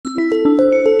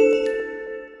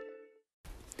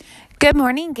Good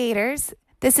morning, Gators.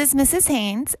 This is Mrs.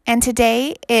 Haynes, and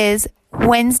today is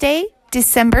Wednesday,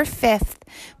 December 5th.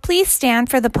 Please stand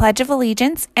for the Pledge of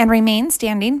Allegiance and remain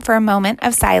standing for a moment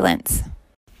of silence.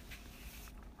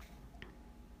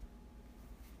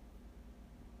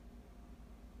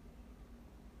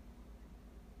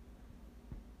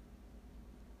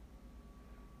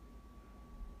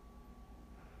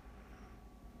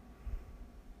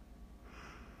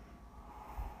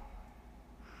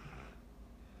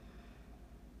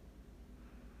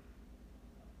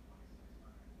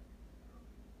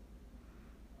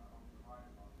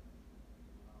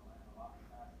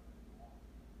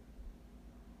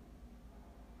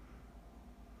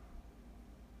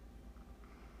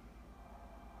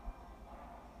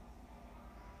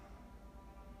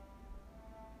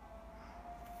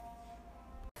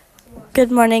 Good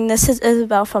morning, this is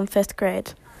Isabel from 5th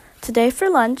grade. Today for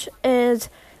lunch is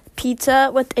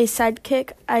pizza with a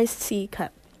sidekick iced tea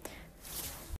cup.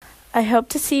 I hope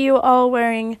to see you all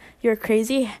wearing your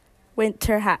crazy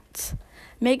winter hats.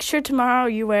 Make sure tomorrow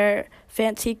you wear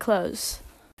fancy clothes.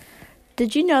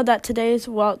 Did you know that today is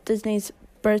Walt Disney's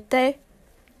birthday?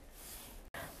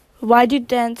 Why do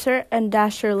Dancer and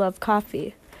Dasher love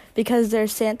coffee? Because they're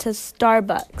Santa's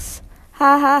Starbucks.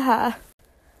 Ha ha ha.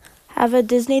 Have a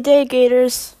Disney day,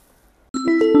 Gators.